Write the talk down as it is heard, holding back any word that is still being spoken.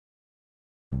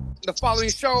The following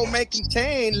show may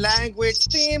contain language,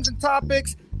 themes, and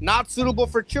topics not suitable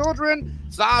for children.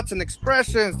 Thoughts and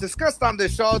expressions discussed on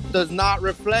this show does not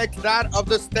reflect that of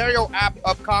the Stereo app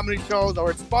of comedy shows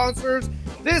or its sponsors.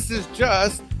 This is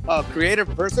just a Creative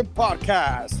Person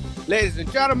podcast. Ladies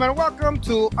and gentlemen, welcome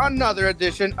to another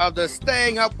edition of the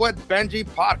Staying Up with Benji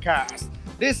podcast.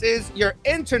 This is your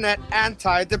internet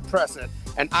antidepressant,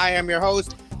 and I am your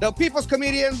host, the people's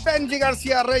comedian Benji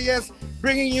Garcia Reyes,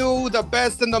 bringing you the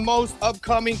best and the most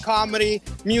upcoming comedy,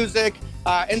 music,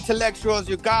 intellectuals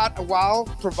you got while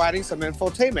providing some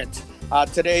infotainment.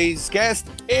 Today's guest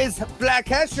is Black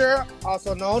Hesher,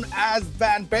 also known as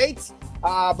Van Bates.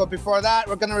 But before that,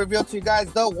 we're going to reveal to you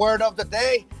guys the word of the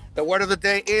day. The word of the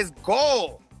day is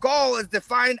goal. Goal is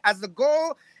defined as the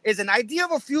goal is an idea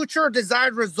of a future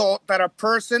desired result that a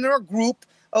person or a group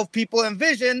of people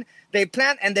envision, they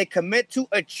plan, and they commit to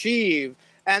achieve.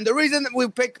 And the reason that we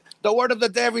pick the word of the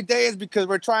day every day is because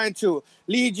we're trying to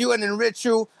lead you and enrich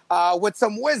you with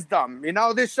some wisdom. You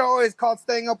know, this show is called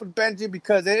Staying Up with Benji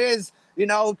because it is, you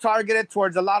know, targeted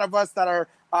towards a lot of us that are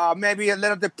maybe a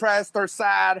little depressed or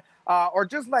sad or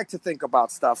just like to think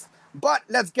about stuff. But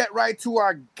let's get right to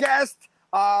our guest.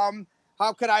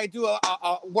 How could I do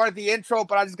a worthy intro?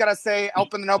 But I just got to say,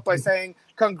 open it up by saying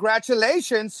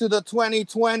congratulations to the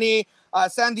 2020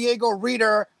 San Diego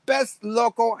Reader Best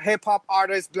Local Hip Hop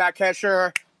Artist, Black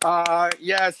Hesher.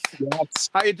 Yes.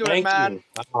 How you doing, Thank man?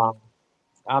 You.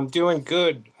 I'm doing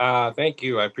good. Thank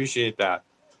you. I appreciate that.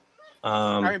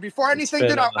 I mean, before anything,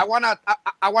 dude,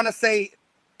 I wanna say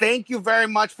thank you very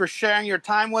much for sharing your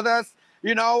time with us.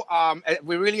 You know,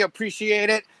 we really appreciate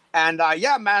it. And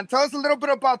yeah, man, tell us a little bit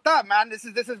about that, man. This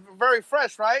is very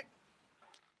fresh, right?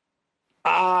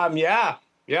 Yeah.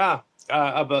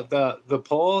 About the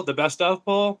poll, the best of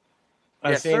poll.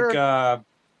 I think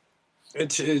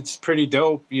it's pretty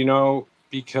dope, you know,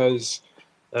 because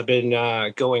I've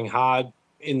been going hard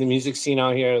in the music scene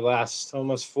out here the last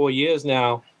almost 4 years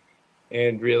now,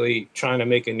 and really trying to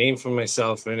make a name for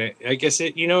myself. And I guess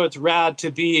it's rad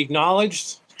to be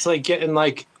acknowledged. It's like getting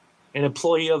like an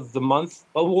Employee of the Month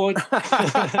award.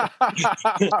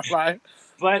 Right.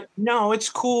 But no, it's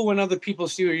cool when other people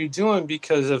see what you're doing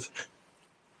because of,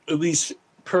 at least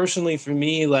personally for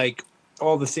me, like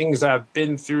all the things I've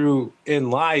been through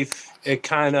in life, it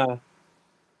kind of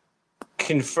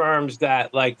confirms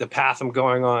that like the path I'm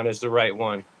going on is the right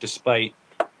one, despite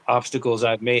obstacles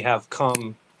I may have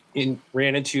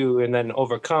ran into and then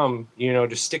overcome, you know,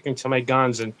 just sticking to my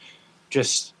guns and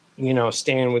just, you know,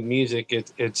 staying with music.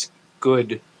 It's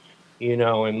good, you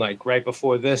know. And like right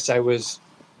before this, I was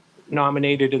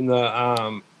nominated in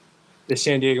the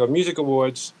San Diego Music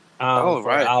Awards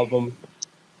for an album,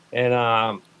 and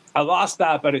I lost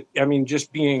that, but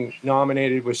just being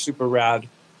nominated was super rad.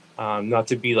 Not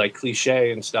to be like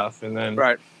cliche and stuff, and then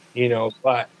you know,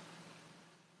 but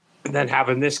then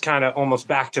having this kind of almost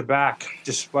back to back,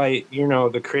 despite, you know,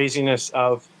 the craziness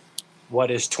of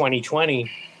what is 2020,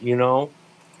 you know.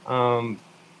 I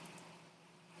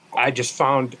just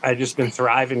been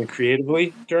thriving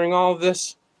creatively during all of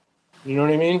this. You know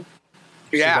what I mean?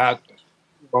 Yeah.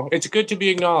 So it's good to be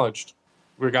acknowledged,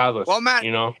 regardless. Well, man,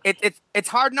 you know, it's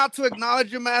hard not to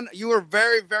acknowledge you, man. You were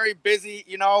very, very busy,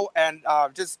 you know, and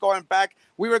just going back,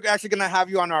 we were actually gonna have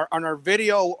you on our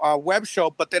video web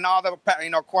show, but then all the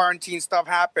quarantine stuff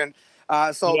happened.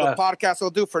 So the podcast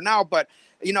will do for now. But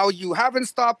you know, you haven't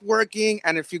stopped working,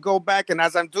 and if you go back, and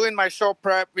as I'm doing my show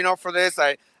prep, you know, for this,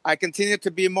 I continue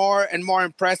to be more and more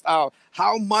impressed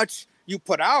how much you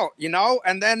put out, you know.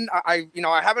 And then I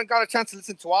haven't got a chance to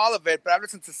listen to all of it, but I've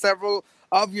listened to several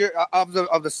of your of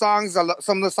the songs,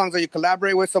 some of the songs that you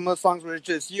collaborate with, some of the songs where it's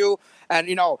just you. And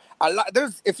you know,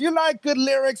 if you like good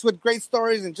lyrics with great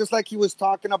stories, and just like he was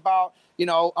talking about, you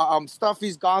know, stuff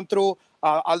he's gone through.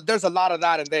 There's a lot of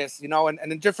that in this, you know, and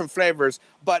in different flavors.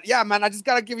 But yeah, man, I just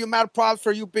gotta give you mad props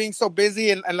for you being so busy,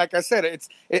 and like I said,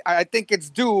 I think it's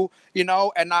due, you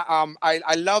know. And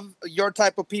I love your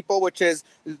type of people, which is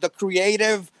the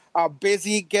creative,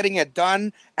 busy, getting it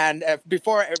done. And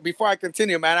before I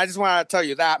continue, man, I just want to tell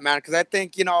you that, man, because I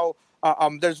think, you know,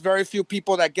 there's very few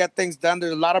people that get things done.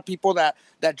 There's a lot of people that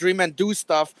dream and do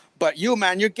stuff, but you,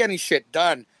 man, you're getting shit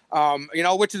done. You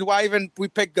know, which is why even we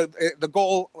picked the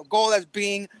goal as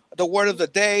being the word of the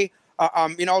day.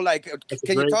 You know, like,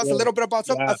 can you tell us a little bit about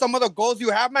some of the goals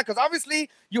you have, man? Because obviously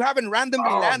you haven't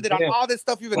randomly landed on all this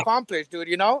stuff you've accomplished, dude.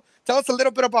 You know, tell us a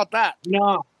little bit about that.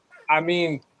 No, I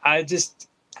mean, I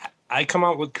come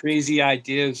up with crazy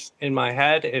ideas in my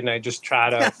head, and I just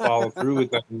try to follow through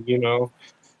with them. You know,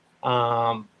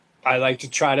 I like to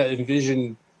try to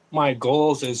envision my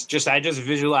goals as I just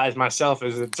visualize myself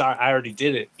as I already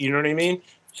did it. You know what I mean?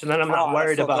 So then I'm not Oh, that's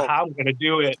worried so about dope. how I'm going to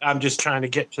do it. I'm just trying to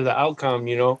get to the outcome,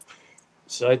 you know?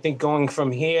 So I think going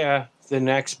from here, the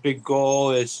next big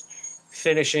goal is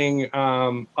finishing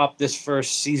up this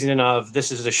first season of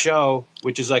This Is the Show,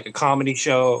 which is like a comedy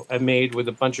show I made with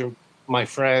a bunch of my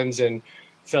friends and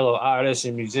fellow artists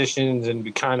and musicians, and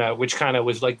which kind of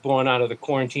was like born out of the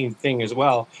quarantine thing as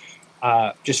well.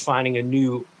 Just finding a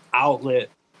new outlet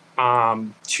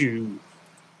to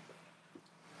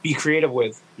be creative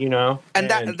with, you know?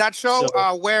 And And that show,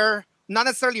 so, where not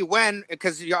necessarily when,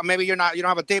 because maybe you don't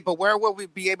have a date, but where will we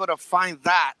be able to find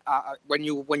that when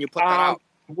you put that out?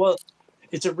 well,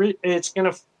 it's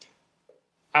gonna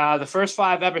the first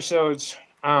 5 episodes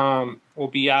will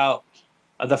be out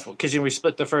because we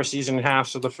split the first season in half,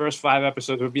 so the first 5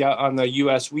 episodes will be out on the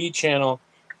US We channel,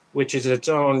 which is its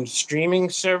own streaming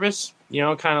service, you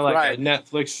know, kind of like Right. a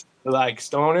Netflix like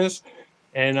Stone is,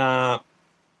 and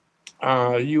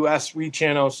US We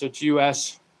channel, so it's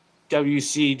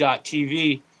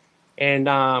uswc.tv,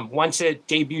 and once it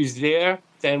debuts there,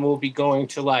 then we'll be going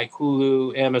to like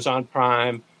Hulu, Amazon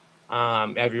Prime,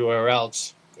 everywhere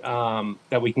else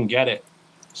that we can get it.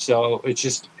 So it's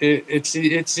just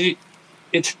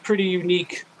it's pretty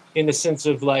unique in the sense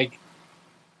of like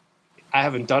I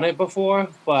haven't done it before,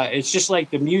 but it's just like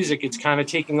the music. It's kind of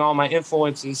taking all my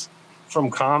influences from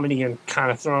comedy and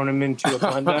kind of throwing them into a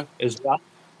blender as well.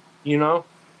 You know,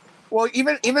 Well,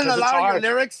 even a because it's lot of your hard.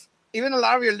 lyrics, even a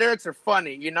lot of your lyrics are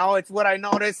funny. You know, it's what I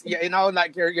noticed. You know,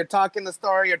 like you're talking the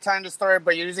story, you're telling the story,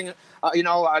 but you're using,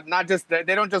 not just they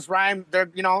don't just rhyme.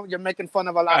 They're you're making fun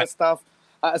of a lot Right. of stuff.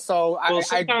 So Well,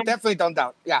 I definitely don't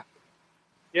doubt. Yeah.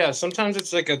 Yeah, sometimes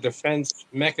it's like a defense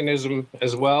mechanism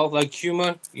as well, like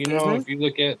humor. You know, Mm-hmm. if you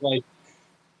look at like,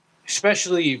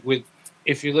 especially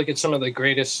if you look at some of the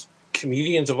greatest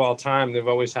comedians of all time, they've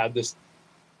always had this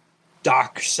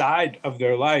dark side of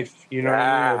their life. You know what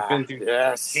I mean? They've been through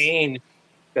Yes. pain.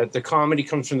 That the comedy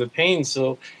comes from the pain.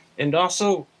 So, and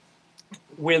also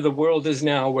where the world is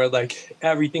now, where like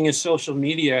everything is social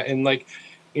media, and like,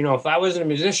 you know, if I wasn't a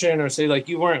musician or say like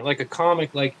you weren't like a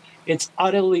comic, like it's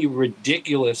utterly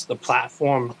ridiculous the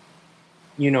platform,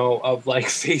 you know, of like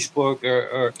Facebook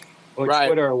or Right.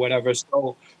 Twitter or whatever.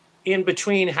 So in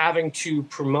between having to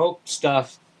promote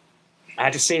stuff, I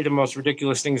had to say the most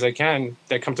ridiculous things I can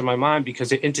that come to my mind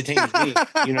because it entertains me,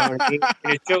 you know what I mean?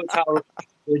 And it shows how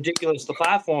ridiculous the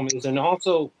platform is. And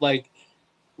also like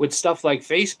with stuff like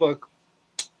Facebook,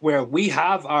 where we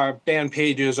have our band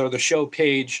pages or the show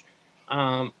page,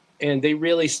 and they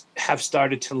really have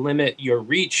started to limit your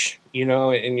reach, you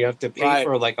know, and you have to pay Right.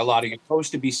 for like a lot of your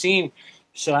posts to be seen.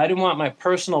 So I didn't want my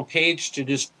personal page to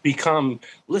just become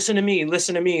listen to me,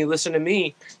 listen to me, listen to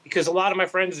me, because a lot of my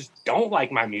friends don't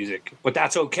like my music, but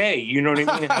that's okay. You know what I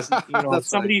mean? It has, you know, if That's funny.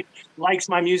 somebody likes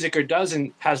my music or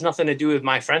doesn't has nothing to do with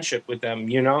my friendship with them.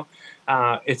 You know,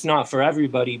 it's not for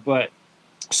everybody, but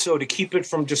so to keep it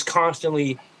from just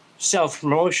constantly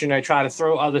self-promotion, I try to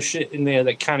throw other shit in there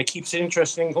that kind of keeps it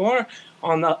interesting, or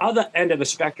on the other end of the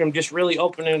spectrum, just really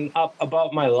opening up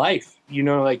about my life, you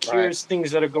know, like Right. here's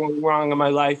things that are going wrong in my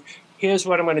life, here's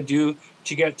what I'm going to do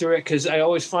to get through it, because I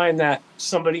always find that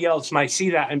somebody else might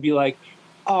see that and be like,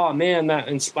 oh man, that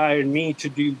inspired me to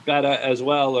do better as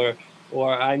well,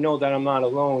 or I know that I'm not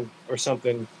alone or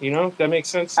something, you know. That makes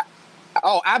sense.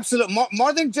 Oh, absolutely.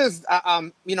 More than just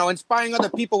inspiring other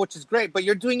people, which is great. But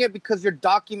you're doing it because you're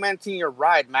documenting your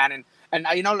ride, man. And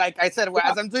like I said,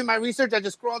 as I'm doing my research, I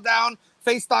just scroll down,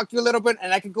 face talk you a little bit,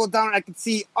 and I can go down and I can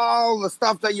see all the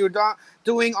stuff that you're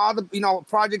doing, all the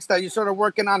projects that you're sort of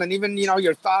working on, and even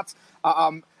your thoughts.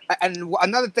 And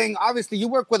another thing, obviously, you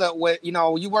work with a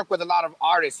lot of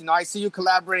artists. I see you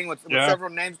collaborating with several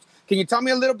names. Can you tell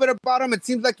me a little bit about them? It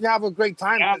seems like you have a great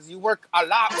time because you work a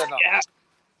lot with them. Yeah.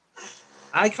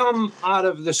 I come out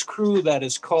of this crew that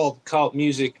is called Cult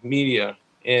Music Media,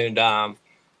 and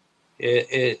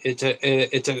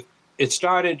it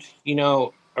started,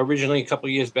 originally a couple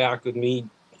of years back with me,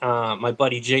 my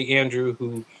buddy Jake Andrew,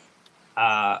 who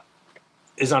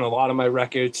is on a lot of my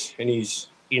records, and he's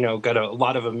got a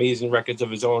lot of amazing records of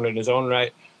his own in his own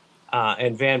right,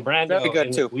 and Van Brando. Very good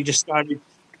and too. We just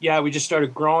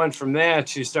started growing from there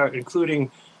to start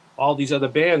including all these other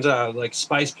bands, like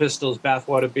Spice Pistols,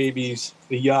 Bathwater Babies,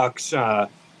 The Yucks,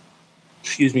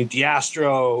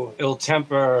 Diastro, Ill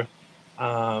Temper,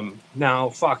 now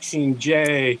Foxine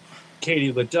J,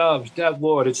 Katie LaDove,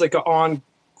 Devlord. It's like an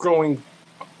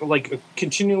a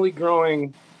continually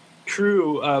growing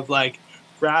crew of like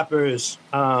rappers,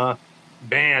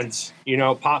 bands,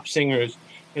 pop singers,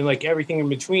 and like everything in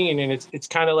between. And it's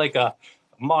kind of like a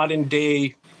modern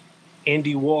day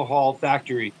Andy Warhol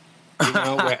factory. you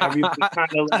know, where everybody kind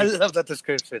of I like, love that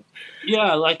description.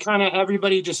 yeah, like kind of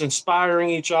everybody just inspiring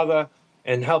each other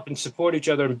and helping support each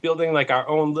other and building like our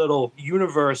own little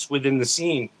universe within the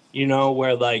scene, you know,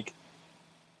 where like,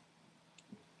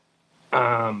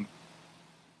 um,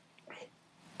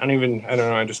 I don't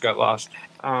know, I just got lost.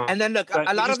 And then look, But a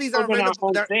we're lot of just these are building our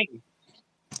available. own thing.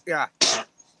 Yeah.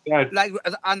 Yeah, Like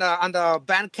on the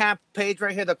Bandcamp page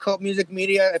right here, the Cult Music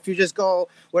Media. If you just go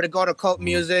where to go to Cult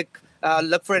Music,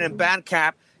 look for it in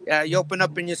Bandcamp. You open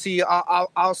up and you see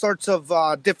all sorts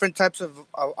of different types of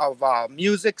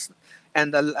musics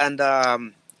and and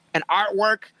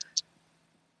artwork,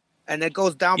 and it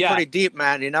goes down yeah. pretty deep,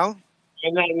 man. You know.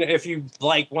 And then if you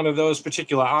like one of those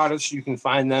particular artists, you can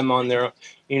find them on their,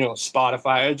 you know,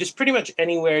 Spotify or just pretty much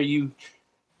anywhere you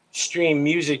stream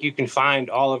music. You can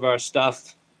find all of our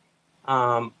stuff.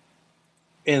 And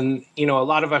you know, a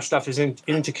lot of our stuff is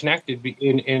interconnected,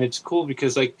 and it's cool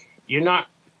because like you're not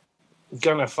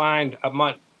gonna find a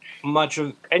much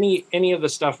of any of the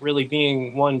stuff really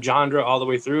being one genre all the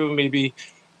way through, maybe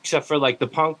except for like the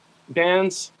punk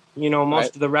bands. You know, most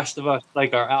Right. of the rest of us,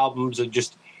 like our albums are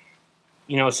just,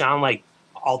 you know, sound like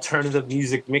alternative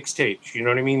music mixtapes. You know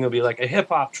what I mean? There'll be like a hip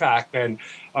hop track and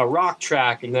a rock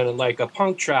track and then like a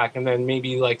punk track and then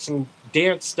maybe like some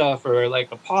dance stuff or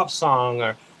like a pop song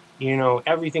or, you know,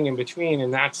 everything in between.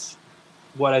 And that's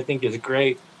what I think is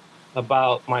great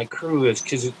about my crew is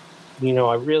because, you know,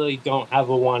 I really don't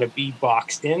ever want to be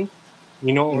boxed in,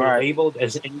 you know, or Right. labeled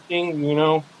as anything, you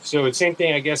know? So it's same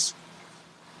thing, I guess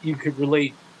you could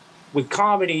relate with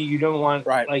comedy. You don't want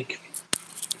Right. like,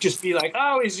 just be like,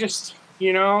 oh, he's just,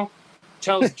 you know,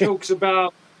 tells jokes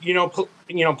about, you know,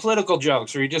 political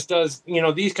jokes, or he just does, you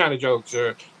know, these kind of jokes,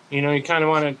 or, you know, you kind of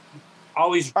want to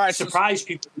always All right, surprise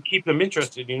people to keep them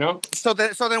interested, you know? So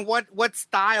then what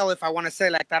style, if I want to say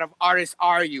like that, of artist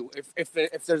are you, if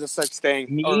there's a such thing,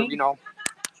 Me? or you know?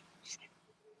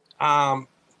 I've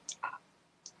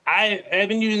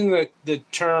been using the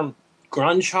term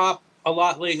grunge hop a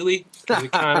lot lately. 'Cause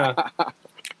it kind of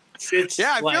fits.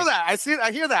 Yeah, I like, feel that.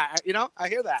 I hear that. You know, I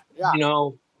hear that. Yeah. you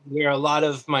know, where a lot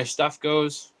of my stuff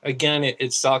goes. Again,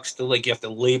 it sucks to like you have to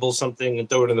label something and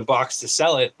throw it in the box to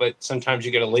sell it, but sometimes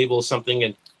you got to label something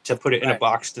and to put it in a Right.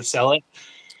 box to sell it.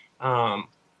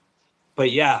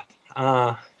 But yeah,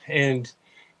 and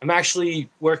I'm actually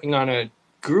working on a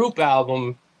group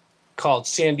album called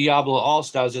San Diablo All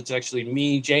Stars. It's actually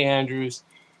me, Jay Andrews,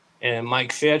 and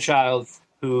Mike Fairchild,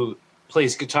 who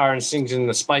plays guitar and sings in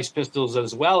the Spice Pistols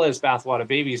as well as Bathwater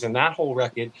Babies. And that whole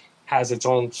record has its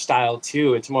own style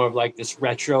too. It's more of like this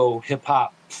retro hip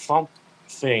hop funk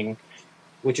thing,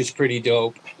 which is pretty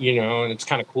dope, you know, and it's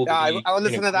kind of cool. Yeah, to be I was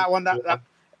listening to that one. Yeah.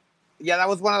 Yeah, that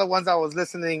was one of the ones I was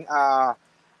listening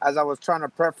as I was trying to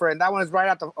prep for it. And that one is right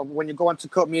at the when you go into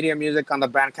Cult Media Music on the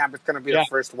Bandcamp. It's going to be the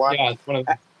first one. Yeah, it's one of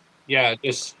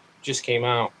it just came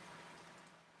out.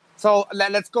 So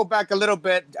let's go back a little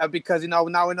bit because, you know,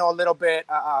 now we know a little bit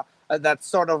that's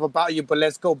sort of about you, but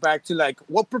let's go back to like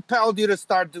what propelled you to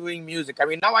start doing music. I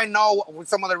mean, now I know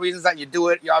some of the reasons that you do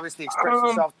it. You obviously express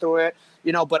yourself through it,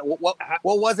 you know, but what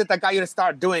was it that got you to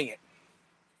start doing it?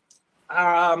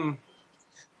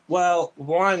 Well,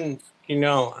 one, you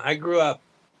know, I grew up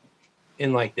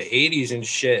in like the 80s and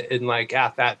shit, and like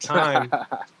at that time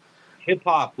hip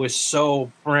hop was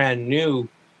so brand new,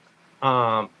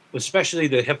 especially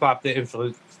the hip hop that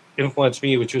influenced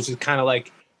me, which was kind of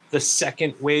like the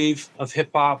second wave of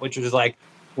hip hop, which was like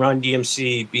Run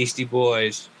DMC, Beastie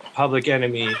Boys, Public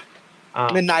Enemy,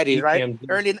 mid-90s, right? EPMD.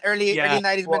 Early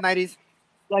 90s, mid-90s.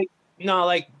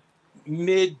 Like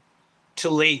mid to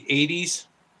late 80s,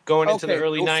 going into the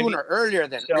early 90s. Sooner, earlier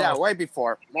than, So, yeah, way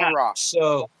before. More raw.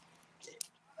 So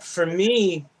for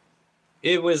me,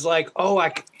 it was like, oh, I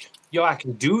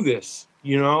can do this,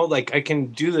 you know, like I can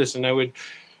do this. And I would,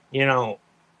 you know,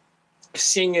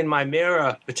 sing in my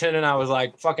mirror, pretending I was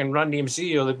like fucking Run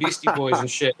DMC or the Beastie Boys and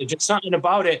shit. It just something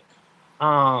about it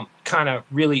kind of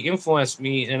really influenced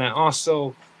me. And I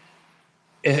also,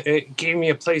 it gave me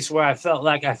a place where I felt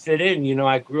like I fit in. You know,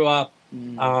 I grew up,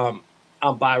 I'm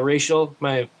biracial.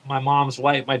 My mom's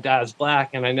white, my dad's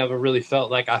black, and I never really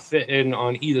felt like I fit in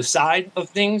on either side of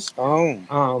things.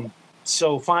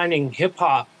 So finding hip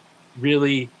hop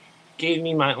really gave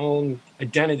me my own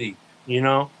identity, you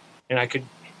know, and I could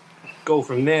go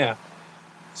from there.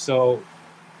 So,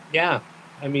 yeah,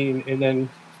 I mean, and then,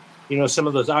 you know, some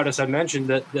of those artists I mentioned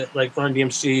that like Run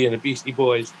DMC and the Beastie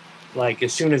Boys, like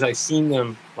as soon as I seen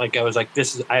them, like I was like,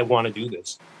 I want to do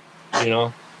this, you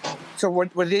know. So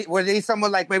were they some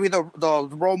of like maybe the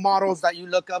role models that you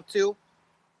look up to?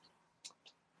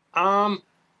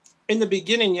 In the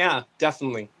beginning, yeah,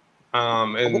 definitely.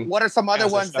 And what are some other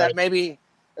ones that maybe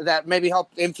that maybe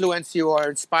helped influence you or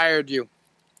inspired you?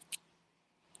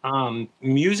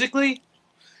 Musically,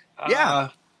 Yeah.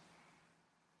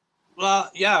 well,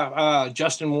 yeah,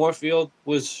 Justin Warfield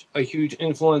was a huge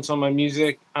influence on my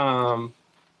music.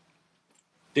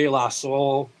 De La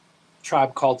Soul,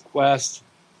 Tribe Called Quest.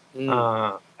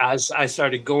 As I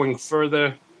started going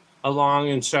further along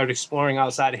and started exploring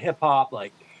outside of hip hop,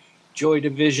 like Joy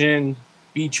Division,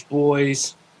 Beach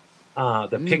Boys,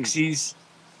 the Pixies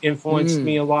influenced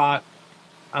me a lot.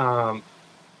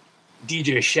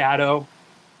 DJ Shadow.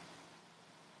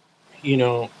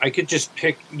 I could just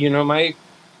pick. My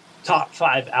top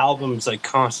 5 albums like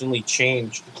constantly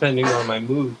change depending on my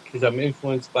mood because I'm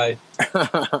influenced by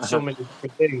so many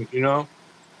different things.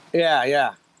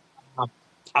 Yeah.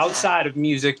 Outside of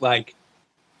music, like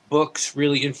books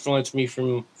really influenced me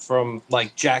from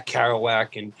like Jack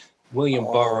Kerouac and William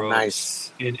Burroughs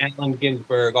nice. and Allen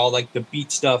Ginsberg, all like the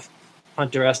beat stuff,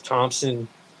 Hunter S. Thompson,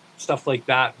 stuff like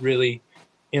that really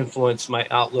influenced my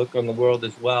outlook on the world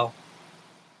as well.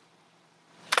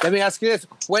 Let me ask you this: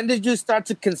 when did you start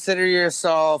to consider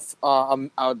yourself a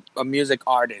music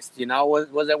artist?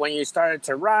 Was it when you started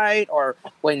to write, or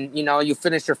when you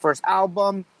finished your first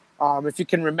album? If you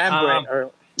can remember it,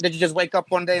 or did you just wake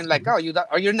up one day and like, or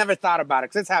you never thought about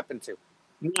it? Because it's happened to.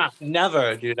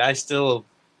 Never, dude. I still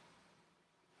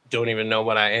don't even know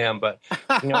what I am, but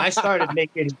I started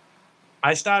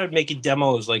making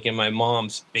demos like in my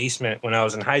mom's basement when I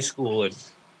was in high school, and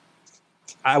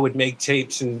I would make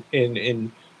tapes and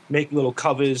make little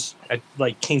covers at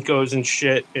like Kinko's and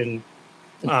shit and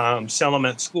sell them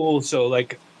at school. So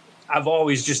like I've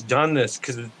always just done this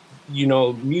because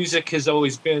music has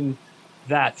always been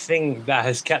that thing that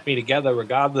has kept me together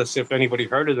regardless if anybody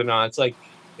heard it or not. It's like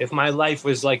if my life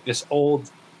was like this old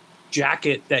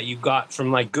jacket that you got from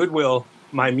like Goodwill,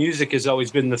 my music has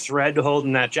always been the thread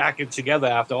holding that jacket together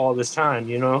after all this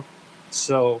time,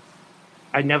 so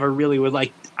I never really would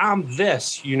like I'm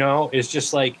this, it's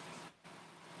just like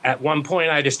at one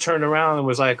point I just turned around and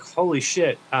was like, holy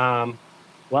shit,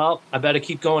 well, I better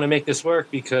keep going and make this work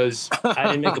because I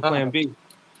didn't make a plan B.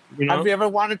 Have you ever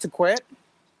wanted to quit?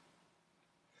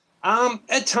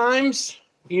 At times,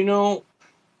 I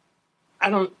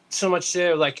don't so much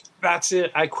say like, that's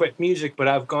it, I quit music, but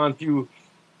I've gone through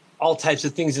all types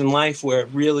of things in life where it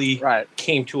really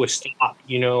came to a stop,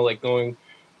 like going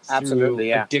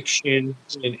through addiction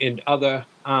and other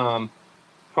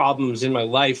problems in my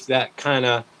life that kind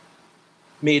of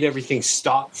made everything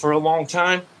stop for a long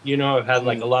time. I've had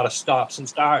like a lot of stops and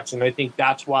starts, and I think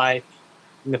that's why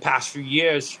in the past few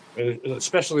years,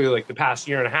 especially like the past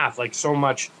year and a half, like so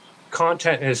much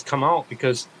content has come out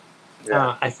because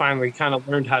I finally kind of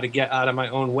learned how to get out of my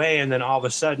own way, and then all of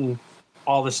a sudden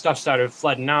all the stuff started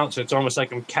flooding out, so it's almost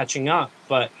like I'm catching up,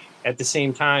 but at the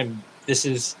same time this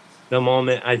is the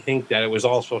moment I think that it was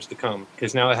all supposed to come,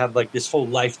 because now I have like this whole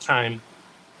lifetime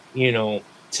to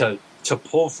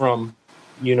pull from,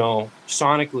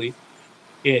 sonically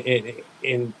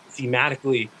and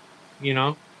thematically,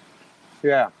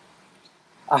 Yeah.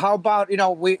 How about,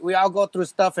 we all go through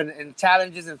stuff and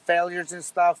challenges and failures and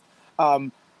stuff.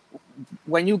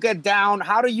 When you get down,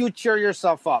 how do you cheer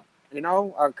yourself up?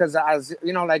 Because as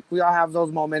like we all have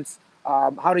those moments.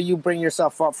 How do you bring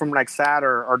yourself up from like sad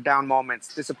or down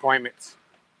moments, disappointments?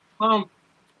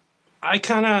 I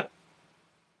kind of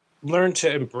learn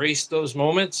to embrace those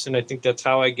moments, and I think that's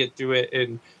how I get through it.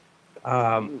 And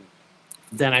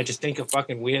then I just think of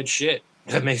fucking weird shit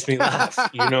that makes me laugh.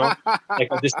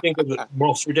 Like I just think of the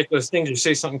most ridiculous things, or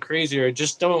say something crazy, or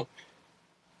just don't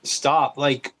stop.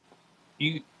 Like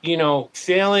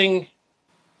failing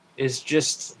is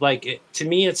just like to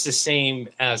me, it's the same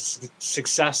as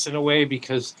success in a way,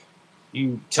 because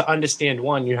to understand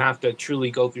one, you have to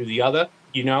truly go through the other.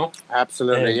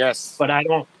 Absolutely, yes. But I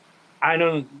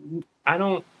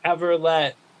don't ever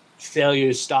let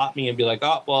failures stop me and be like,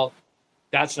 oh well,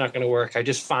 that's not going to work. I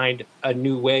just find a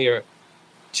new way or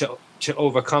to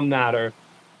overcome that,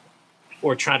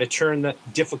 or try to turn the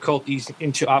difficulties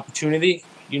into opportunity.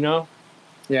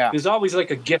 Yeah. There's always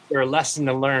like a gift or a lesson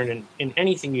to learn in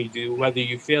anything you do, whether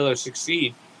you fail or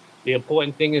succeed. The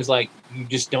important thing is like you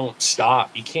just don't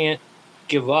stop. You can't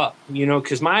give up,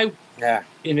 because when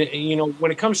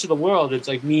it comes to the world, it's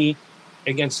like me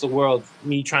against the world,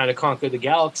 me trying to conquer the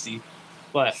galaxy.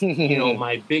 But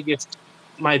my biggest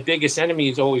enemy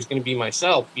is always going to be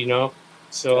myself.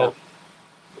 So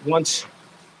once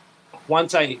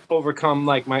I overcome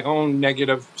like my own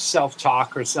negative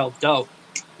self-talk or self-doubt,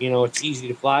 it's easy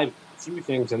to fly through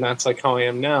things, and that's like how I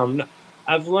am now.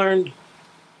 I've learned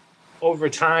over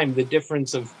time the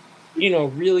difference of,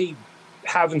 really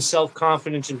having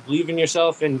self-confidence and believing in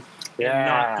yourself, and and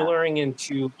not blurring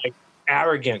into like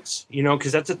arrogance, you know,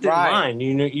 because that's a thin line.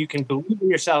 You know, you can believe in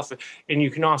yourself and you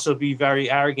can also be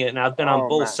very arrogant. And I've been on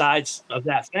both sides of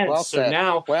that fence. So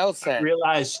now I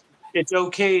realize it's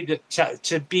okay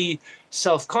to be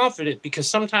self-confident, because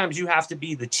sometimes you have to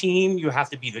be the team, you have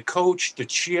to be the coach, the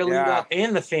cheerleader,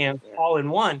 and the fan all in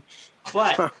one.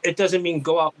 But it doesn't mean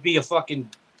go out and be a fucking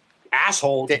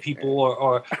asshole to people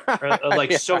or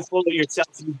like so full of yourself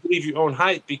you believe your own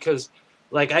hype. Because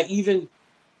like I even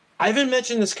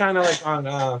mentioned this kind of like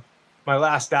on my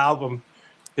last album.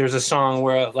 There's a song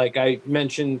where like I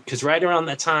mentioned, because right around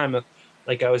that time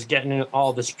like I was getting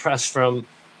all this press from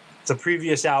the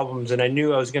previous albums and I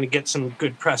knew I was going to get some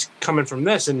good press coming from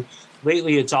this, and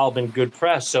lately it's all been good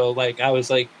press. So like I was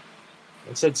like,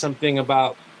 I said something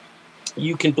about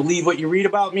you can believe what you read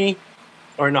about me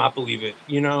or not believe it,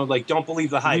 you know, like don't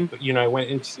believe the hype. But, you know, I went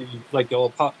into like the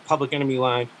old Public Enemy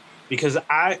line, because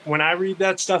when I read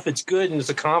that stuff, it's good and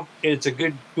it's a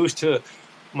good boost to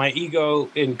my ego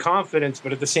and confidence.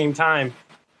 But at the same time,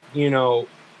 you know,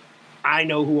 I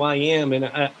know who I am, and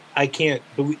I can't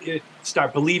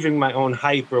start believing my own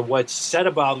hype or what's said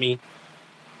about me,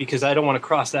 because I don't want to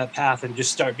cross that path and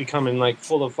just start becoming like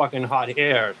full of fucking hot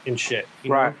air and shit.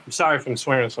 You know? I'm sorry if I'm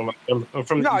swearing so much. I'm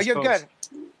from the East you're Coast.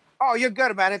 Good. Oh, you're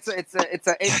good, man. It's an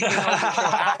 18 and over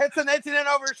show. It's an 18 and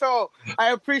over show.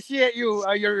 I appreciate you.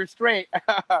 Your restraint.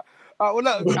 Well,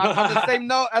 look, on the same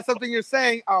note as something you're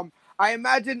saying, I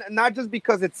imagine not just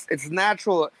because it's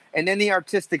natural in any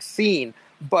artistic scene,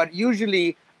 but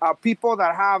usually people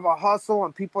that have a hustle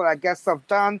and people that get stuff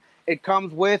done, it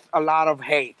comes with a lot of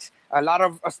hate, a lot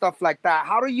of stuff like that.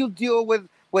 How do you deal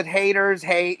with haters,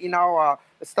 hate, you know,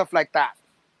 stuff like that,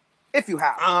 if you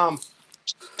have?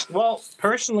 Well,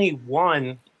 personally,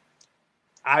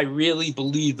 I really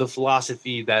believe the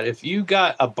philosophy that if you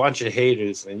got a bunch of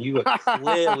haters and you are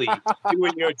clearly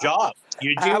doing your job,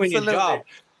 you're doing your job,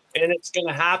 and it's going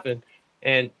to happen.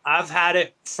 And I've had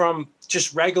it from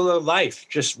just regular life,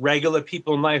 just regular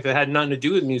people in life. It had nothing to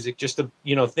do with music, just the,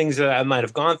 you know, things that I might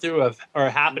have gone through or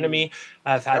happened to me.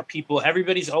 I've had people,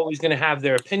 everybody's always going to have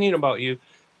their opinion about you.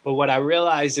 But what I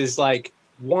realized is like,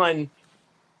 one,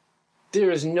 there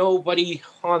is nobody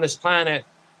on this planet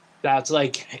that's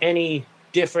like any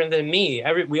different than me.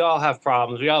 We all have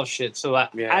problems. We all have shit. So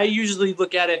I usually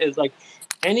look at it as like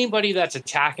anybody that's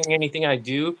attacking anything I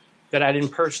do that I didn't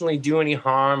personally do any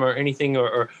harm or anything,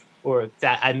 or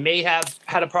that I may have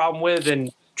had a problem with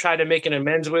and tried to make an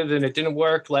amends with and it didn't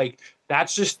work. Like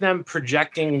that's just them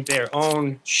projecting their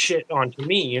own shit onto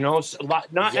me. You know,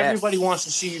 not everybody wants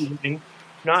to see you win.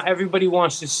 Not everybody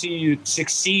wants to see you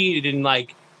succeed. And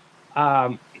like,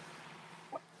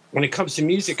 when it comes to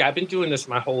music, I've been doing this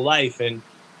my whole life, and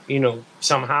you know,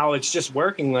 somehow it's just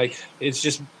working. Like it's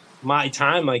just my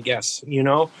time, I guess, you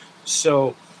know?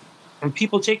 So when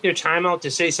people take their time out to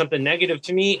say something negative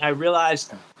to me, I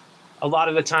realized a lot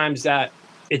of the times that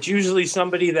it's usually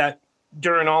somebody that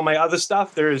during all my other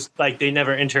stuff, there's like, they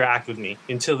never interact with me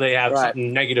until they have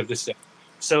something negative to say.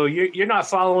 So you're not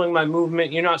following my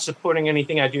movement. You're not supporting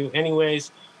anything I do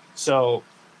anyways. So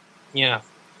yeah,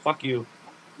 fuck you.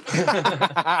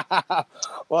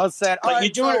 Well said. But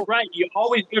you're doing it right. You're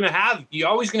always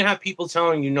gonna have people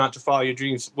telling you not to follow your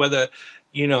dreams, whether,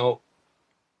 you know,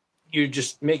 you're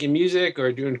just making music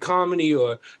or doing comedy,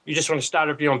 or you just want to start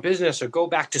up your own business or go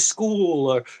back to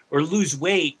school or lose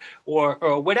weight or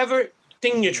whatever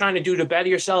thing you're trying to do to better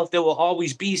yourself. There will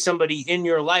always be somebody in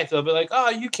your life that'll be like, oh,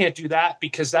 you can't do that,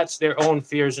 because that's their own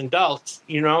fears and doubts,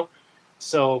 you know?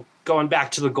 So going back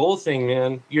to the goal thing,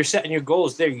 man, you're setting your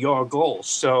goals. They're your goals.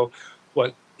 So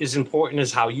what is important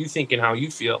is how you think and how you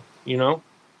feel, you know?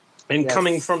 And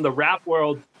coming from the rap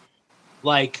world,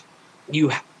 like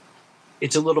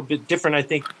it's a little bit different, I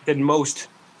think, than most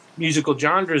musical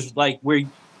genres, like where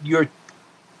you're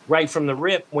right from the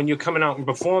rip. When you're coming out and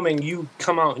performing, you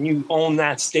come out and you own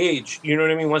that stage. You know what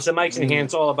I mean? Once the mic's in hand,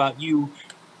 it's all about you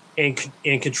and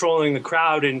controlling the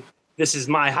crowd, and this is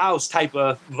my house type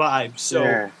of vibe.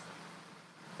 So,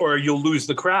 or you'll lose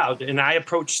the crowd. And I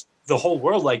approach the whole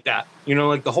world like that. You know,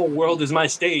 like the whole world is my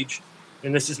stage,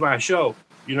 and this is my show.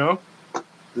 You know?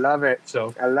 Love it.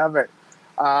 So I love it.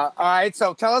 All right,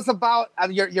 so tell us about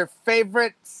your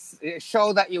favorite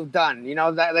show that you've done. You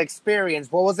know, that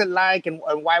experience. What was it like, and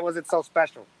why was it so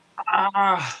special?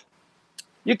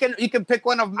 You can pick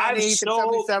one of many. You can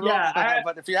tell me several.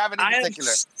 But if you have any in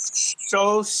particular,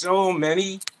 so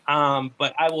many.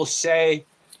 But I will say,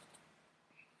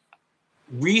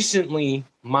 recently,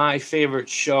 my favorite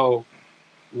show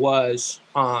was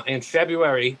in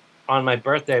February on my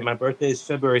birthday. My birthday is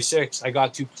February 6th. I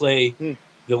got to play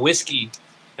the Whiskey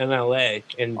in LA,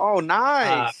 and oh,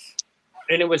 nice!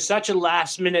 it was such a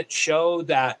last minute show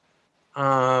that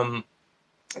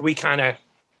we kind of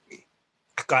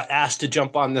got asked to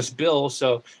jump on this bill.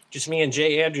 So just me and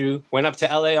Jay Andrew went up to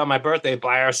LA on my birthday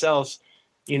by ourselves,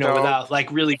 without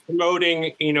like really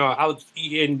promoting, out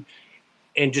and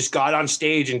just got on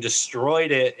stage and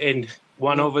destroyed it and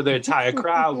won over the entire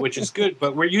crowd, which is good.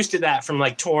 But we're used to that from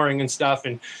like touring and stuff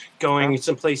and going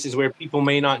some places where people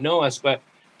may not know us, but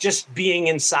just being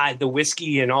inside the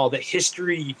whiskey and all the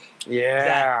history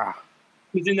that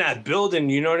was in that building,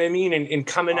 you know what I mean? And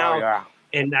coming out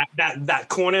in that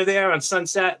corner there on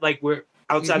Sunset, like we're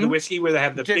outside the whiskey where they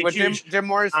have the big huge Jim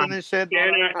Morrison and shit.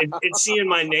 And seeing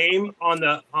my name on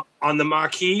the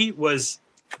marquee was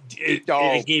it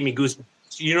gave me goosebumps.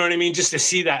 You know what I mean? Just to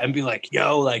see that and be like,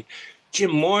 yo, like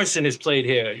Jim Morrison has played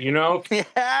here,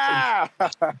 Yeah.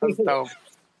 That's dope.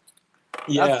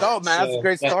 Yeah. That's dope, man. That's a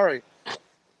great story.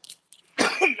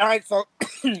 All right, so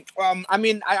I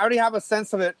mean, I already have a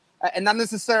sense of it, and not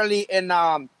necessarily in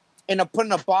a put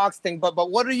in a box thing, but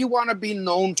what do you want to be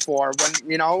known for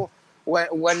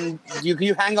when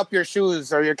you hang up your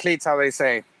shoes or your cleats, how they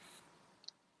say?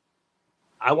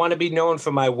 I want to be known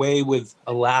for my way with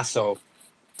a lasso.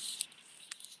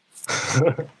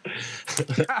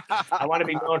 I want to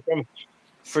be known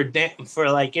for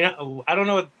like, I don't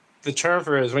know what the term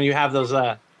for it is when you have those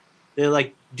they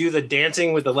like do the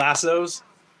dancing with the lassos.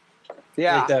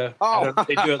 Yeah. Like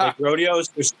they do it like rodeos.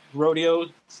 There's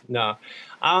rodeos. No.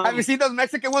 Have you seen those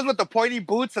Mexican ones with the pointy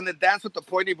boots and the dance with the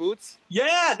pointy boots?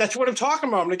 Yeah, that's what I'm talking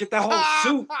about. I'm gonna get that whole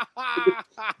suit.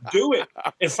 Do it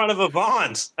in front of a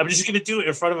Vons. I'm just gonna do it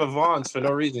in front of a Vons for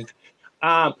no reason.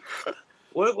 What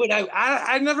would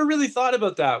I never really thought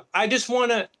about that. I just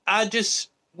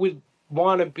would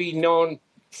want to be known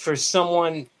for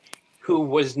someone who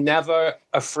was never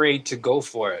afraid to go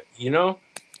for it, No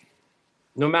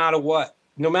matter what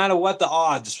the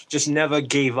odds, just never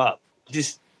gave up.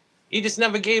 He just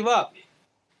never gave up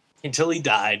until he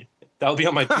died. That'll be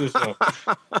on my tombstone.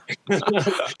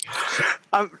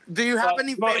 Do you have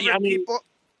any favorite people?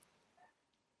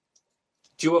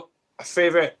 Do you a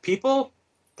favorite people?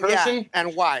 Person? Yeah,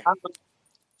 and why?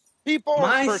 People.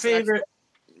 My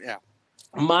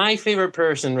favorite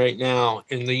person right now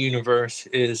in the universe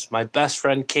is my best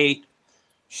friend Kate.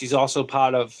 She's also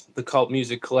part of the Cult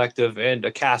Music Collective and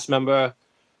a cast member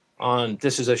on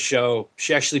This Is a Show.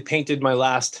 She actually painted my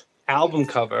last album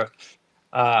cover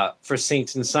for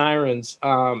Saints and Sirens,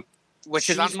 which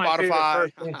is on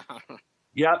Spotify.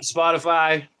 Yep,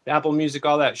 Spotify, Apple Music,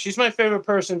 all that. She's my favorite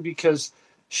person because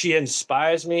she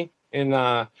inspires me.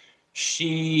 And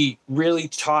she really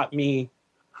taught me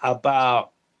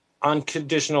about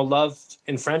unconditional love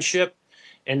and friendship.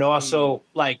 And also,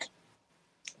 like,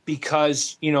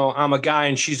 because, I'm a guy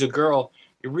and she's a girl,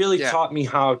 it really taught me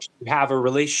how to have a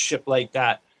relationship like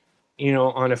that,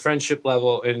 on a friendship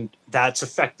level. And that's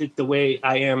affected the way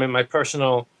I am in my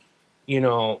personal,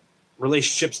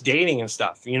 relationships, dating and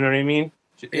stuff. You know what I mean?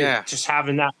 Yeah. Just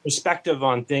having that perspective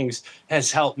on things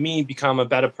has helped me become a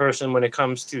better person when it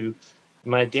comes to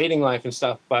my dating life and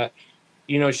stuff. But,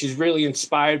 she's really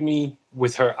inspired me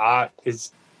with her art.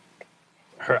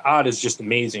 Her art is just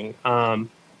amazing.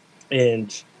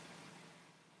 And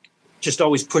just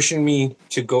always pushing me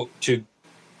to go to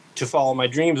follow my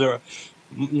dreams, or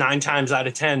 9 times out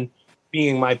of 10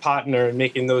 being my partner and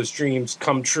making those dreams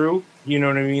come true. You know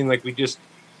what I mean? Like we just,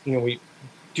 we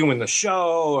doing the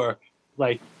show, or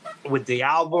like with the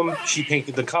album, she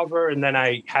painted the cover and then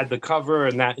I had the cover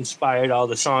and that inspired all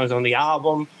the songs on the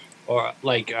album. Or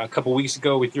like a couple weeks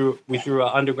ago, we threw an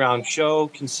underground show,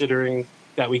 considering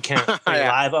that we can't play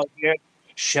live out here.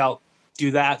 Shall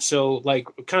do that. So like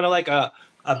kind of like a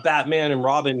Batman and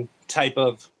Robin type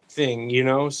of thing,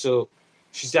 So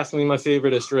she's definitely my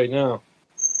favoriteest right now.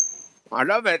 I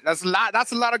love it. That's a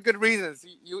lot of good reasons.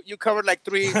 You covered like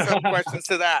 3 questions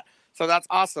to that. So that's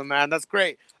awesome, man. That's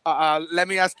great. Let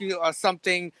me ask you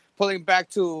something, pulling back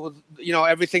to,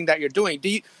 everything that you're doing.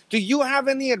 Do you have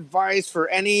any advice for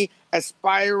any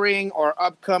aspiring or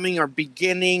upcoming or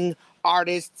beginning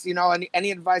artists,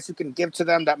 any advice you can give to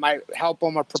them that might help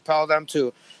them or propel them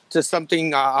to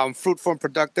something fruitful and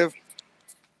productive?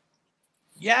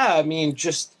 Yeah. I mean,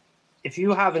 just if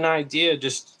you have an idea,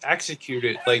 just execute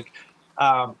it. Like,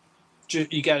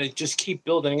 you got to just keep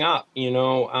building up,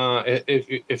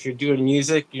 if you're doing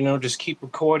music, just keep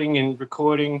recording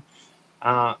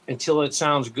until it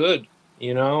sounds good,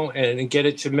 and get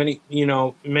it to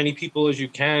many people as you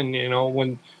can,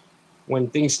 when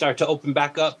things start to open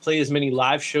back up, play as many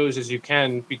live shows as you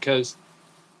can, because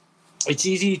it's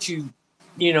easy to,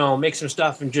 make some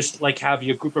stuff and just like have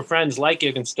your group of friends like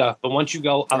it and stuff. But once you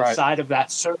go outside of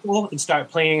that circle and start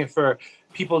playing it for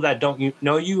people that don't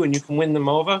know you, and you can win them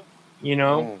over, you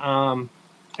know.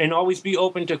 And always be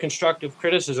open to constructive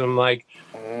criticism. Like,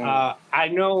 I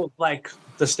know, like,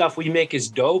 the stuff we make is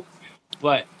dope,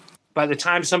 but by the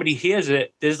time somebody hears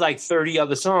it, there's like 30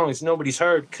 other songs nobody's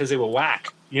heard because they were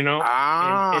whack, you know?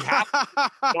 And it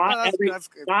happens.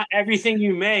 Not everything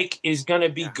you make is going to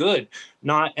be good.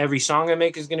 Not every song I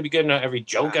make is going to be good. Not every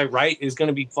joke I write is going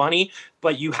to be funny,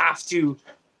 but you have to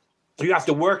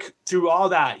work through all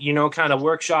that, you know, kind of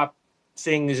workshop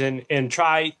things and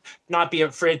try not be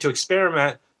afraid to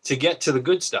experiment to get to the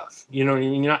good stuff. You know,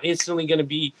 you're not instantly going to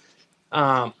be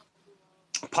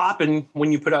popping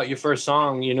when you put out your first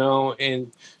song, you know,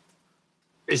 and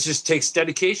it just takes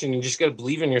dedication. You just got to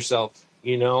believe in yourself,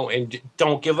 you know, and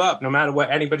don't give up no matter what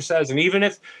anybody says. And even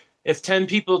if 10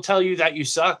 people tell you that you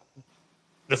suck,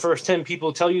 the first 10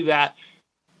 people tell you that,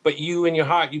 but you in your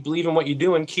heart, you believe in what you're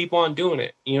doing, keep on doing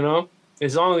it, you know?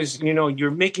 As long as, you know,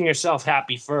 you're making yourself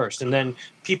happy first, and then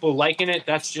people liking it,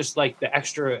 that's just like the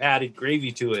extra added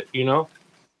gravy to it, you know?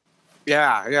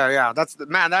 Yeah.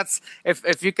 That's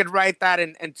if you could write that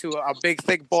into a big,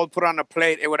 thick, bold, put on a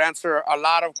plate, it would answer a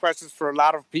lot of questions for a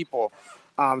lot of people.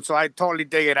 So I totally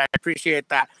dig it. I appreciate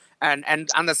that. And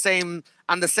on the same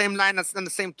line, that's on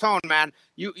the same tone, man.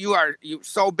 You are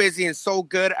so busy and so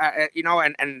good, you know.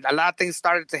 And a lot of things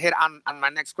started to hit on my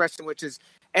next question, which is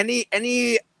any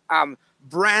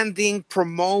branding,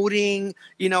 promoting,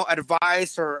 you know,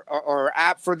 advice or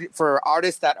app for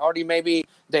artists that already maybe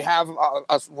they have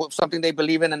something they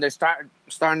believe in and they're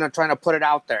starting to trying to put it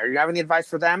out there. You have any advice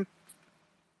for them?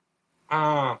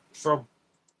 For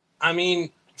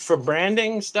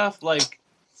branding stuff, like,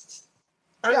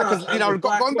 because you know,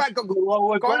 going back with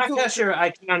Black Hesher,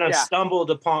 I kind of stumbled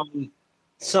upon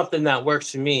something that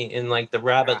works for me, and like the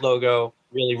rabbit logo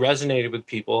really resonated with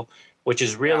people, which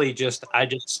is really I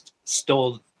just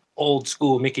stole old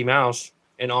school Mickey Mouse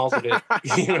and altered it.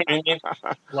 You know what I mean?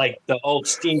 Like the old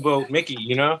Steamboat Mickey,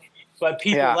 you know? But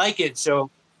people like it,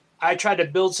 so I try to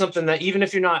build something that even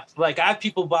if you're not, like, I have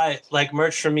people buy like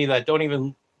merch from me that don't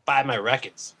even buy my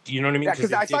records. Do you know what I mean? Yeah,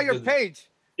 because I saw your page.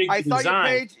 I saw your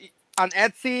page on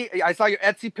Etsy. I saw your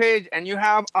Etsy page, and you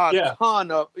have a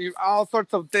ton of all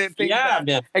sorts of things. Yeah,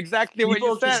 man. Exactly people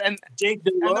what you said. And dig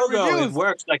the logo. It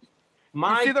works. Like,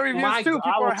 you see the reviews too.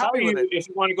 People are happy with it. If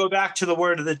you want to go back to the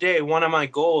word of the day, one of my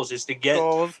goals is to get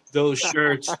those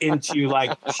shirts into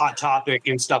like Hot Topic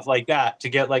and stuff like that, to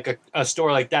get like a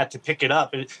store like that to pick it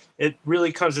up. It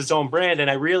really comes its own brand. And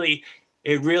it really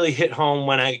hit home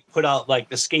when I put out like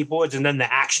the skateboards and then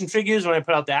the action figures. When I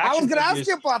put out the action figures. I was going to ask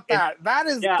you about that. That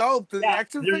is dope. The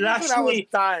action figures, I was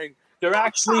dying. They're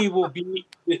actually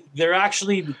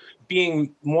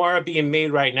being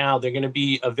made right now. They're going to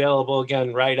be available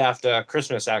again right after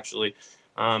Christmas, actually.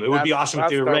 It would be awesome if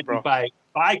they were ready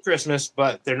by Christmas,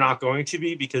 but they're not going to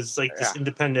be because it's like this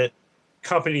independent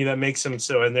company that makes them,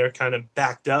 so, and they're kind of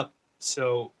backed up.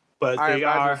 So, but they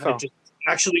are. So.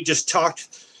 I just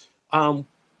talked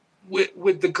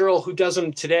with the girl who does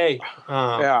them today.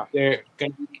 They're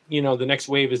going to, you know, the next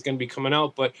wave is going to be coming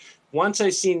out, but once I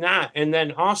seen that, and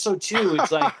then also too,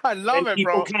 it's like I love it,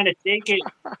 people kind of take it.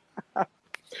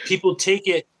 People take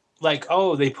it like,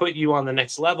 oh, they put you on the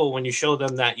next level when you show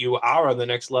them that you are on the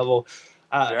next level,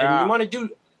 and you want to do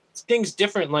things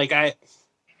different. Like I've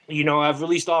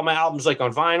released all my albums like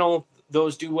on vinyl;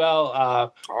 those do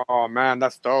well. Oh man,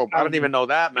 that's dope! I didn't even know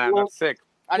that, man. That's sick.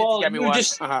 I need to get me one.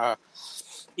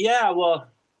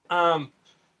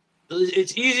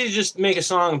 It's easy to just make a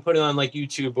song and put it on like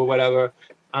YouTube or whatever.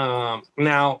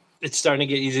 Now it's starting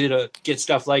to get easy to get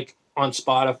stuff like on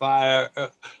Spotify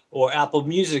or Apple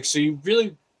Music. So you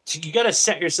got to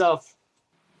set yourself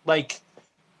like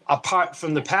apart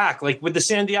from the pack. Like with the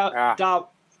San Diablo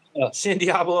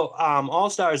All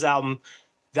Stars album,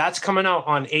 that's coming out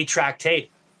on 8-track tape.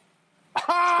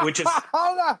 Which is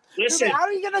listen. Dude, how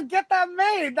are you gonna get that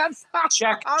made? That's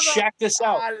check this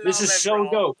out. This is so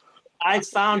dope. I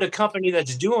found a company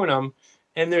that's doing them,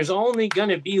 and there's only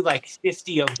gonna be like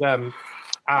 50 of them.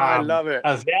 I love it.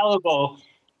 Available,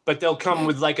 but they'll come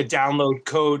with like a download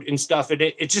code and stuff. And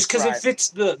it just because it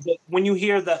fits the when you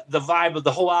hear the vibe of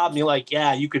the whole album, you're like,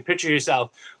 yeah, you could picture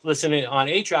yourself listening on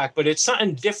 8-track, but it's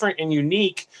something different and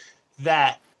unique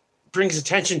that brings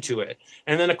attention to it.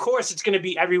 And then of course it's going to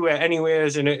be everywhere,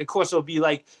 anywheres, and of course it'll be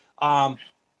like on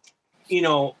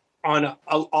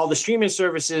all the streaming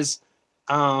services,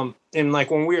 and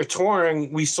like when we were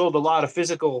touring, we sold a lot of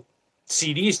physical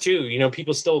CDs too. You know,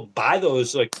 people still buy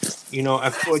those. Like, you know,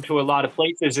 I've toured to a lot of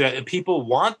places that people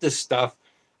want this stuff.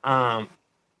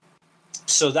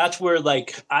 So that's where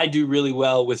like I do really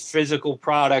well with physical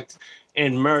product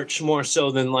and merch more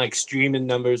so than like streaming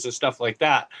numbers or stuff like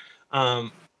that.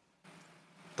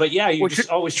 But yeah, you're just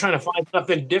always trying to find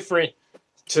something different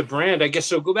to brand, I guess.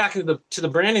 So go back to the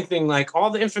branding thing. Like, all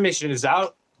the information is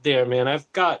out there, man. I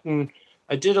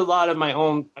did a lot of my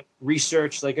own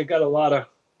research. Like, I got a lot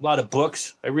of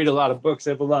books. I read a lot of books.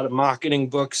 I have a lot of marketing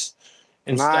books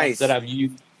and stuff that I've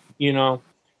used, you know.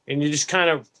 And you just kind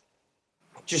of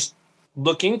just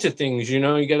look into things, you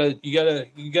know. You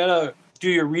gotta do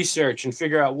your research and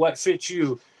figure out what fits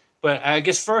you. But I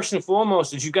guess first and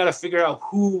foremost is you got to figure out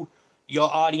who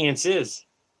your audience is.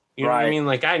 You know what I mean?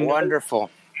 Like, I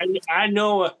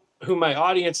know who my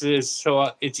audience is,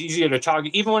 so it's easier to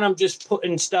target. Even when I'm just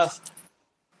putting stuff,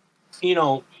 you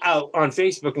know, out on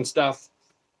Facebook and stuff.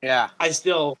 Yeah, I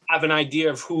still have an idea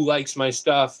of who likes my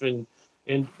stuff and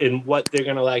what they're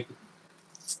gonna like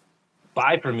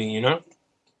buy from me. You know?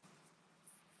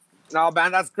 No,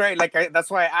 man, that's great. Like, that's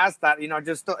why I asked that. You know,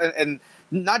 and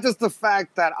not just the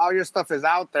fact that all your stuff is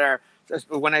out there. Just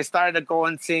when I started to go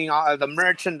and seeing all the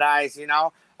merchandise, you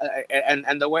know,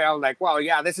 and the way I was like, well,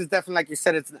 yeah, this is definitely, like you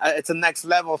said, it's a next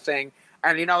level thing,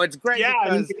 and you know, it's great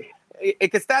because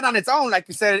it can stand on its own. Like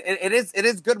you said, it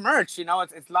is good merch. You know,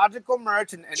 it's logical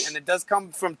merch, and it does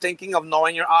come from thinking of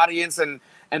knowing your audience, and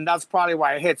that's probably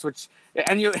why it hits.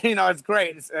 And you know, it's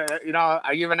great. You know,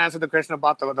 you even answered the question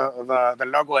about the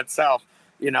logo itself.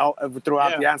 You know,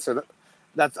 throughout the answer.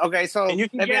 That's okay. So, and you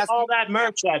can get all that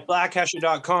merch at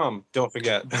blackhesher.com. Don't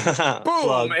forget. Boom!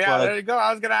 Plug. There you go.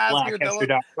 I was gonna ask you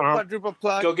the quadruple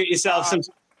plug. Go get yourself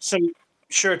some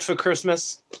shirts for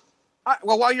Christmas.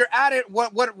 Well, while you're at it,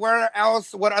 where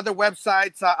else? What other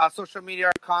websites, social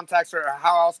media contacts, or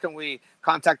how else can we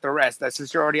contact the rest?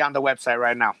 Since you're already on the website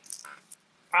right now.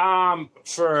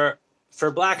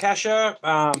 For Black Hesher,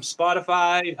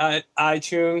 Spotify,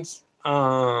 iTunes,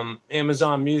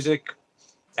 Amazon Music,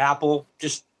 Apple,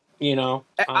 just, you know,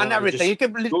 on everything. You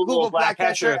can Google Black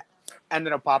Hesher and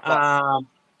it'll pop up.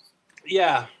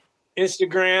 Yeah,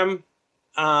 Instagram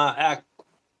at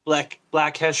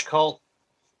Black Hesh Cult.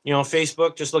 You know,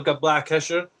 Facebook, just look up Black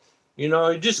Hesher. You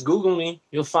know, just Google me.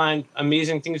 You'll find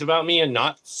amazing things about me and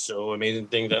not so amazing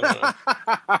things. I don't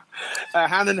know.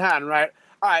 Hand in hand, right?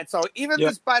 All right. So even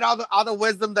despite all the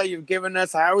wisdom that you've given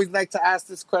us, I always like to ask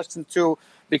this question too,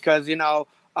 because, you know,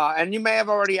 and you may have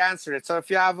already answered it. So if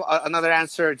you have another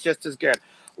answer, it's just as good.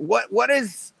 What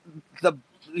is the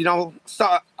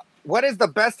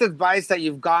best advice that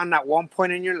you've gotten at one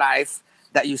point in your life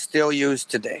that you still use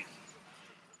today?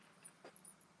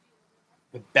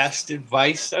 The best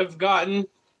advice I've gotten?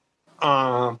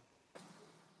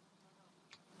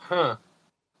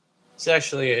 It's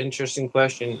actually an interesting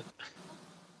question.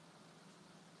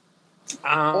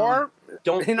 Or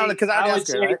don't, you know, because I would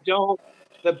say, right?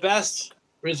 The best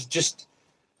is just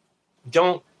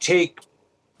don't take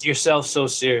yourself so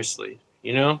seriously,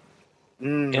 you know?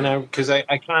 And that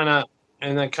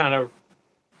kind of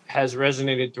has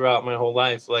resonated throughout my whole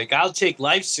life. Like, I'll take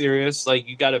life serious. Like,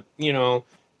 you got to, you know,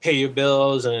 pay your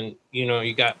bills, and, you know,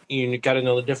 you got to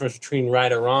know the difference between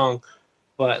right or wrong.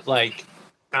 But, like,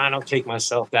 I don't take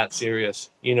myself that serious,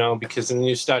 you know, because then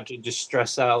you start to just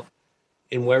stress out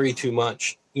and worry too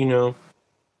much, you know?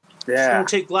 Yeah. So don't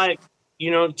take life,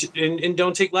 you know, and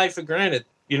don't take life for granted,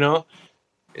 you know?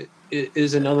 It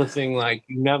is another thing. Like,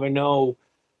 you never know,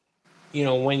 you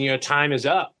know, when your time is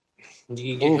up.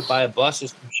 You can get hit by a bus or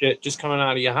some shit just coming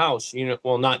out of your house. You know,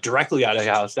 well, not directly out of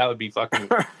your house. That would be fucking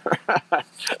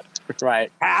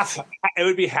right. It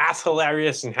would be half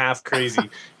hilarious and half crazy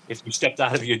if you stepped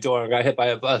out of your door and got hit by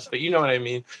a bus. But you know what I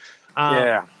mean.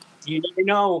 Yeah. You never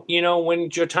know, when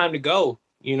it's your time to go.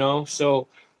 You know, so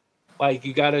like,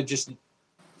 you gotta just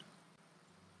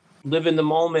live in the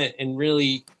moment and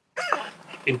really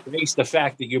embrace the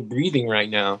fact that you're breathing right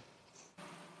now.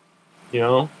 You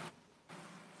know.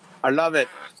 I love it.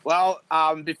 Well,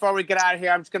 before we get out of here,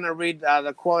 I'm just going to read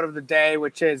the quote of the day,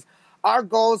 which is, our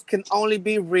goals can only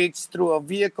be reached through a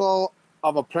vehicle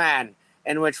of a plan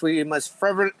in which we must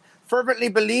fervently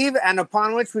believe and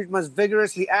upon which we must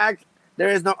vigorously act. There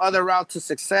is no other route to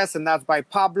success, and that's by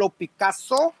Pablo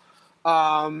Picasso.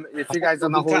 If you guys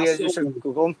don't know who he is, you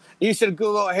should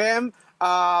Google him.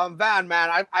 Van,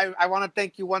 man, I want to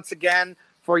thank you once again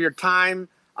for your time.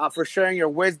 For sharing your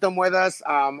wisdom with us.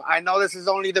 I know this is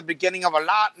only the beginning of a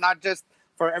lot, not just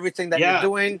for everything that you're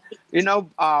doing. You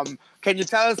know, can you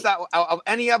tell us that of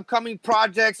any upcoming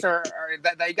projects or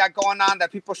that you got going on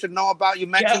that people should know about? You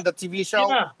mentioned the TV show.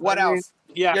 Yeah. What else?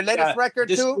 Your latest record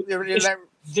too?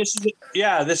 This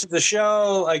is the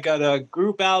show. I got a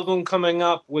group album coming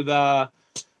up with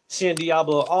San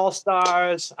Diablo All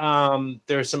Stars.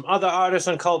 There's some other artists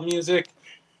on Cult Music.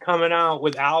 coming out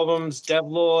with albums. Dev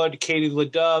Lord, Katie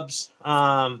LaDubs.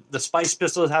 The Spice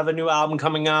Pistols have a new album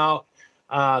coming out.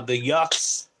 The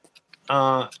Yucks,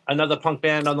 another punk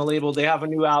band on the label, they have a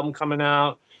new album coming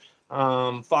out.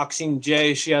 Foxine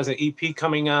J, she has an EP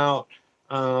coming out.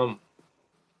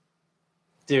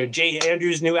 Their Jay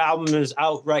Andrews' new album is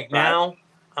out right now.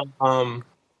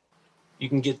 You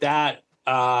can get that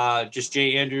just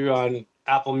Jay Andrew on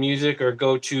Apple Music or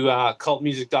go to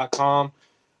cultmusic.com.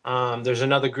 There's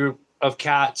another group of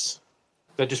cats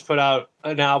that just put out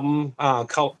an album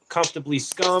called Comfortably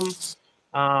Scum.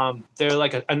 They're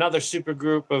like another super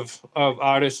group of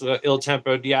artists, Ill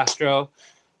Tempo, Diastro,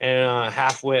 and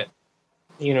Halfwit.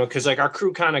 You know, because like our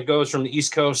crew kind of goes from the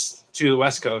East Coast to the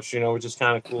West Coast, you know, which is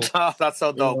kind of cool. Oh, that's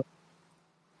so dope. You know?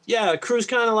 Yeah, the crew's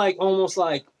kind of like almost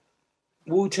like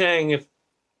Wu-Tang if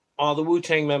all the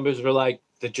Wu-Tang members were like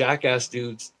the Jackass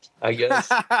dudes, I guess.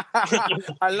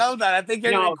 I love that. I think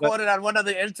you're quoted on one of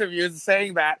the interviews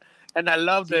saying that, and I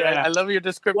loved it. Yeah. I love your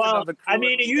description of the crew. I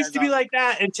mean, it used to be like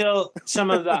that until some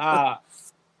of the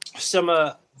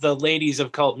ladies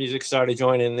of cult music started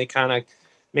joining. They kind of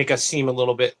make us seem a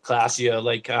little bit classier,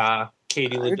 like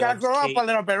Katie LaDubs. You gotta grow up a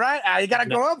little bit, right? You gotta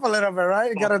grow up a little bit, right?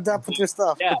 You gotta adapt with your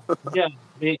stuff. Yeah.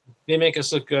 They make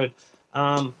us look good.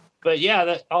 But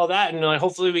yeah, all that, and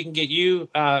hopefully we can get you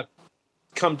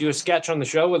come do a sketch on the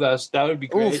show with us. That would be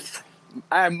great. Oof.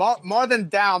 I am more than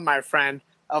down, my friend.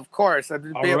 Of course, it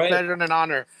would be a pleasure and an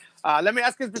honor. Let me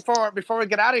ask you before we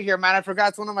get out of here, man. I forgot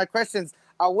it's one of my questions.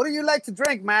 What do you like to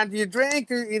drink, man? Do you drink?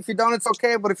 If you don't, it's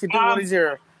okay. But if you do, what is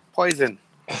your poison?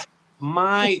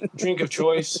 My drink of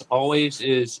choice always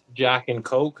is Jack and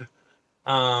Coke.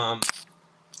 I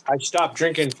stopped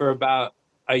drinking for about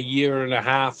a year and a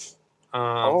half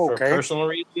for personal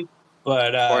reasons,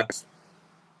 but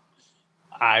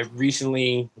I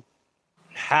recently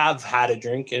have had a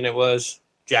drink, and it was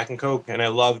Jack and Coke, and I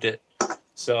loved it.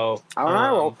 So, all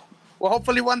right. Well,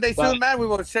 hopefully one day soon, man, we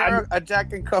will share a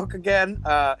Jack and Coke again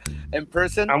in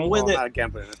person. I'm with it. Not again,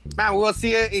 but man, we'll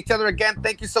see each other again.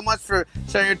 Thank you so much for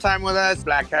sharing your time with us,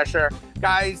 Black Hesher.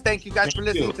 Guys, thank you guys for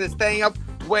listening to the Staying Up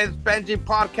with Benji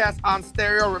podcast on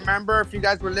stereo. Remember, if you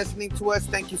guys were listening to us,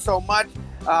 thank you so much.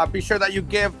 Be sure that you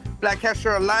give Black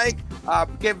Hesher a like.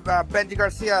 Give Benji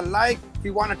Garcia a like. If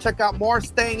you want to check out more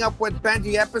Staying Up with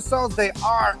Benji episodes, they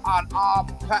are on all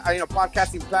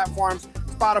podcasting platforms.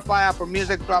 Spotify, Apple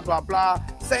Music, blah, blah, blah.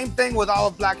 Same thing with all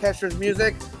of Black Hesher's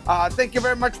music. Thank you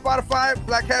very much, Spotify,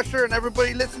 Black Hesher, and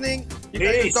everybody listening. You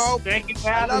guys are dope. Thank you for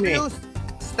having me. I love you.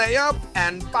 Stay up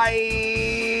and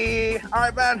bye. All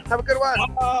right, man. Have a good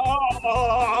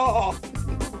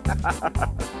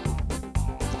one.